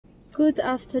Good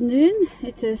afternoon.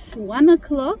 It is 1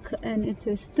 o'clock and it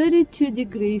is 32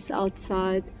 degrees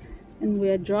outside, and we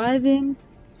are driving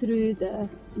through the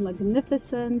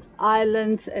magnificent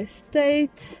islands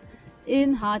estate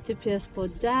in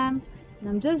Hartbeespoort Dam. And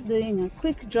I'm just doing a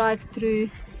quick drive through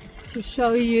to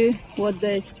show you what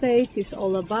the estate is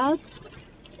all about.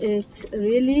 It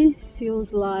really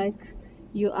feels like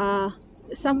you are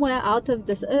somewhere out of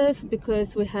this earth,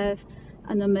 because we have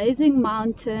an amazing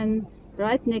mountain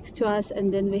right next to us,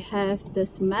 and then we have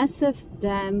this massive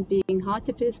dam being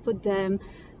Hartbeespoort Dam,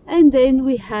 and then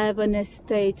we have an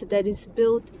estate that is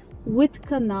built with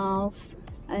canals,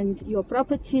 and your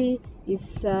property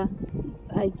is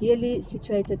ideally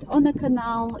situated on a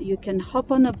canal. You can hop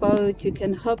on a boat, you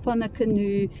can hop on a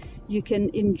canoe, you can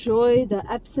enjoy the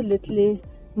absolutely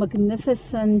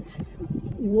magnificent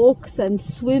walks and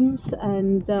swims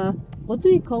and what do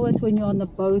you call it when you're on a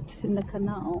boat in the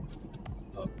canal?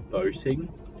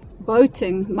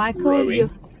 Boating. Michael,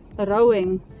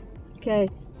 rowing. Okay,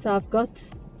 so I've got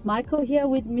Michael here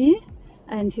with me,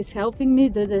 and he's helping me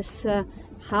do this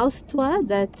house tour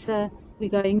that we're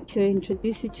going to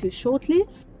introduce you to shortly.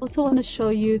 Also want to show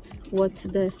you what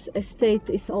this estate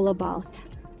is all about.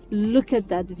 Look at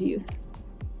that view.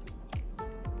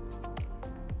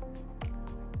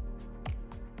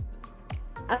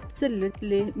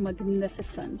 Absolutely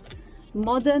magnificent.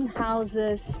 Modern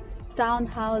houses,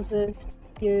 townhouses,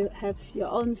 you have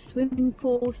your own swimming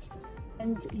pools,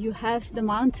 and you have the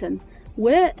mountain.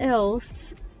 Where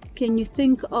else can you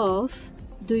think of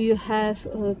do you have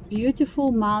a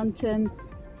beautiful mountain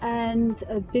and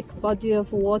a big body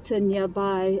of water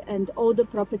nearby, and all the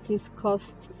properties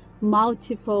cost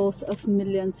multiples of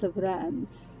millions of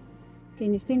rands?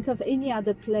 Can you think of any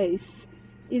other place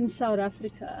in South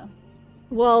Africa?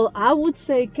 Well, I would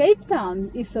say Cape Town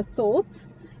is a thought,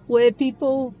 where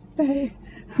people pay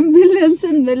millions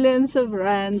and millions of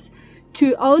rands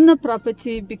to own a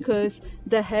property because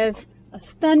they have a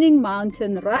stunning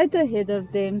mountain right ahead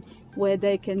of them, where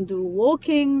they can do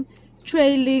walking,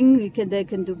 trailing, they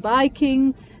can do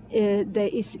biking. There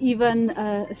is even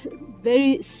a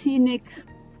very scenic,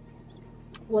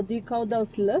 what do you call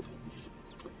those lifts?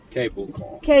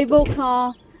 Cable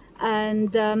car.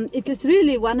 And it is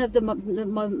really one of the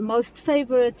most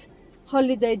favorite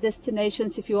holiday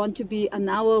destinations if you want to be an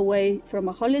hour away from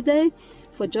a holiday,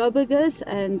 for Joburgers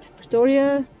and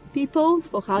Pretoria people,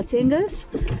 for Gautengers.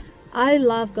 I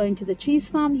love going to the cheese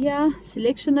farm here,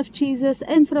 selection of cheeses,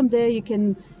 and from there you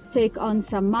can take on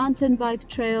some mountain bike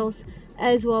trails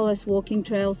as well as walking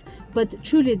trails. But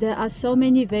truly there are so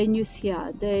many venues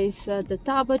here. There's the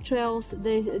Taba trails,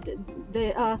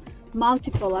 there are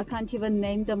multiple, I can't even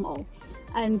name them all.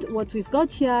 And what we've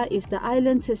got here is the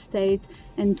Islands Estate,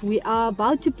 and we are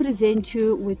about to present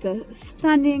you with a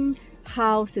stunning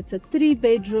house. It's a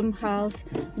 3-bedroom house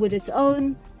with its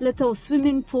own little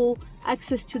swimming pool,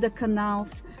 access to the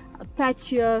canals, a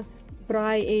patio,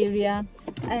 braai area,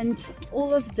 and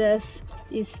all of this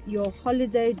is your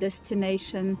holiday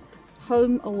destination,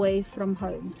 home away from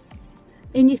home.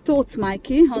 Any thoughts,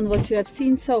 Mikey, on what you have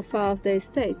seen so far of the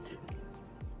estate?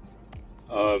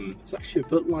 It's actually a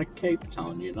bit like Cape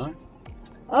Town, you know.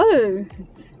 Oh,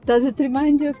 does it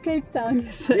remind you of Cape Town?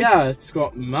 Yeah, it's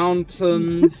got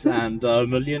mountains and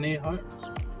millionaire homes.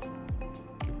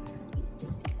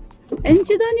 And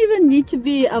you don't even need to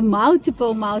be a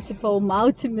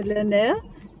multi-millionaire.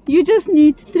 You just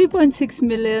need 3.6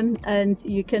 million and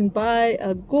you can buy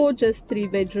a gorgeous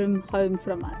 3-bedroom home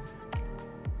from us.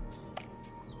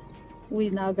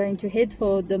 We're now going to head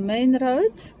for the main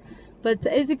road. But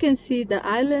as you can see, the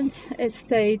Islands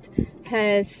Estate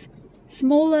has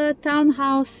smaller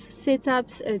townhouse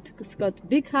setups. It's got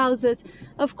big houses.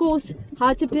 Of course,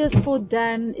 Hartbeespoort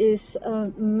Dam is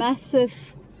a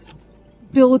massive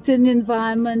built-in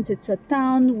environment. It's a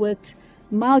town with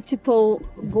multiple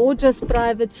gorgeous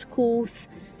private schools.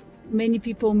 Many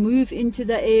people move into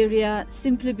the area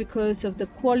simply because of the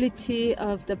quality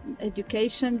of the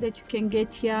education that you can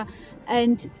get here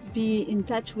and be in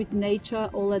touch with nature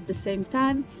all at the same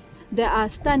time. There are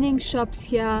stunning shops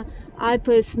here. I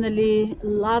personally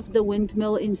love the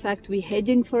windmill. In fact, we're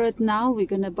heading for it now. We're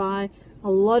going to buy a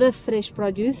lot of fresh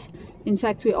produce. In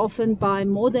fact, we often buy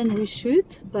more than we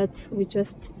should, but we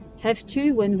just have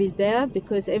to when we're there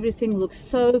because everything looks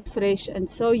so fresh and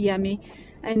so yummy.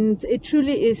 And it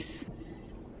truly is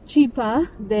cheaper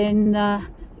than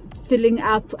filling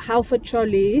up half a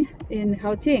trolley in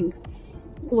Gauteng.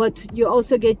 What you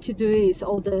also get to do is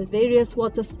all the various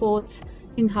water sports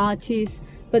in Harties.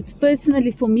 But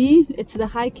personally for me, it's the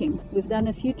hiking. We've done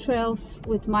a few trails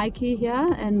with Mikey here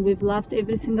and we've loved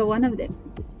every single one of them.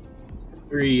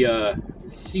 very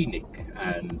scenic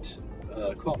and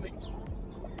calming.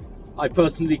 I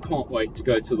personally can't wait to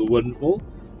go to the windmill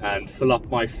and fill up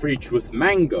my fridge with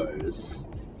mangoes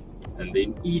and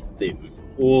then eat them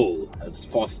all as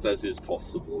fast as is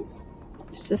possible.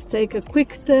 Let's just take a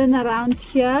quick turn around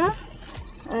here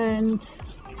and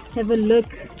have a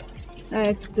look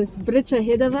at this bridge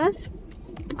ahead of us.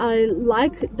 I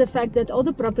like the fact that all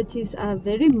the properties are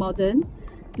very modern,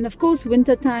 and of course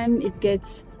wintertime it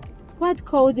gets quite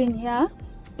cold in here,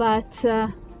 but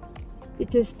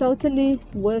it is totally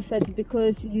worth it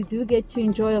because you do get to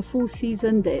enjoy a full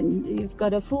season then. You've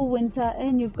got a full winter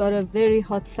and you've got a very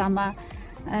hot summer,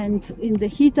 and in the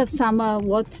heat of summer,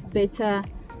 what better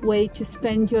way to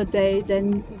spend your day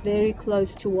than very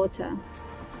close to water.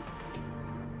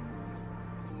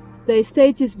 The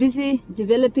estate is busy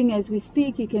developing as we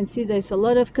speak. You can see there's a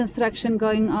lot of construction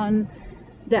going on.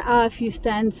 There are a few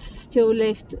stands still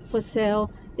left for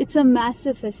sale. It's a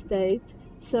massive estate,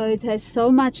 so it has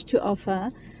so much to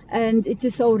offer, and it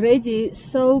is already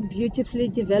so beautifully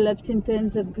developed in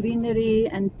terms of greenery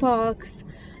and parks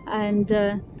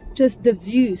and just the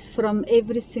views from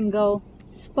every single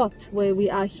spot where we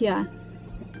are here.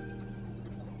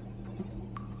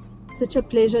 Such a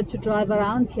pleasure to drive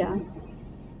around here.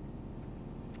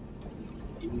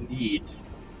 Indeed.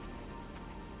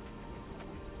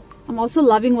 I'm also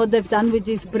loving what they've done with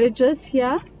these bridges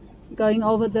here, going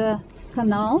over the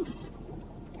canals.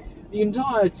 The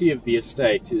entirety of the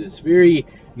estate is very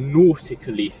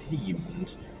nautically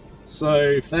themed, so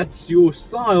if that's your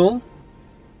style,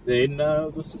 then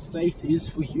this estate is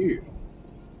for you.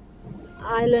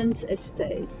 Islands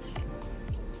Estate.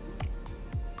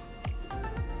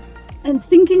 And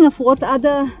thinking of what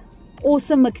other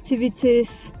awesome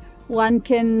activities one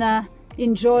can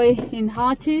enjoy in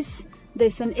Harties,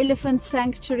 there's an elephant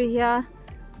sanctuary here,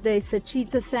 there's a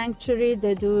cheetah sanctuary,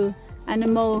 they do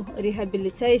animal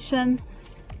rehabilitation.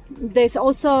 There's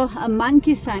also a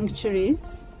monkey sanctuary,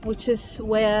 which is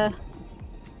where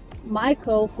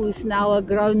Michael, who's now a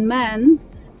grown man,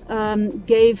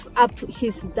 gave up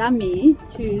his dummy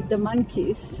to the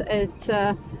monkeys at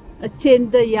a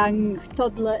tender young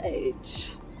toddler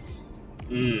age.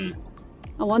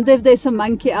 I wonder if there's a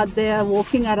monkey out there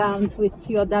walking around with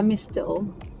your dummy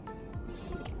still.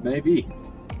 Maybe.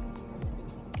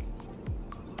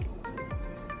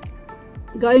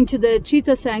 Going to the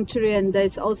cheetah sanctuary, and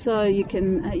there's also you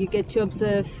get to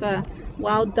observe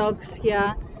wild dogs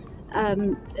here.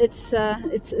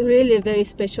 It's really a very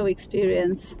special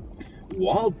experience.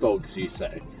 Wild dogs, you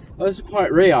say? Those are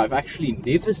quite rare. I've actually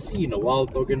never seen a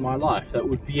wild dog in my life. That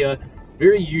would be a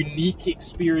very unique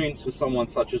experience for someone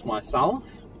such as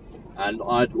myself, and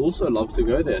I'd also love to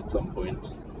go there at some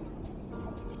point.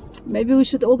 Maybe we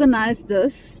should organize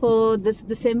this for this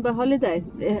December holiday.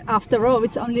 After all,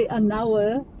 it's only an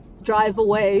hour drive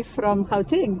away from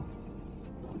Gauteng.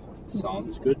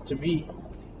 Sounds good to me.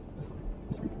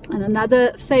 And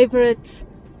another favorite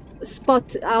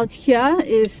spot out here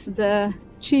is the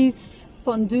cheese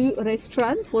fondue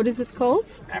restaurant. What is it called?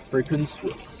 African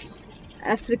Swiss.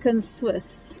 African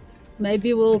Swiss.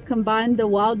 Maybe we'll combine the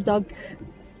wild dog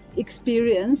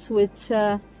experience with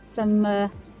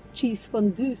some cheese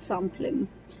fondue sampling.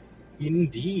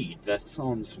 Indeed, that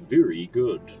sounds very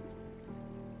good.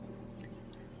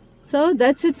 So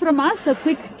that's it from us, a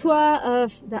quick tour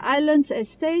of the Islands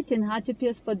Estate in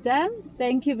Hartbeespoort Dam.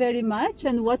 Thank you very much,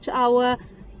 and watch our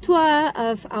tour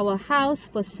of our house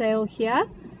for sale here.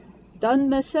 Don't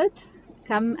miss it.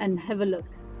 Come and have a look.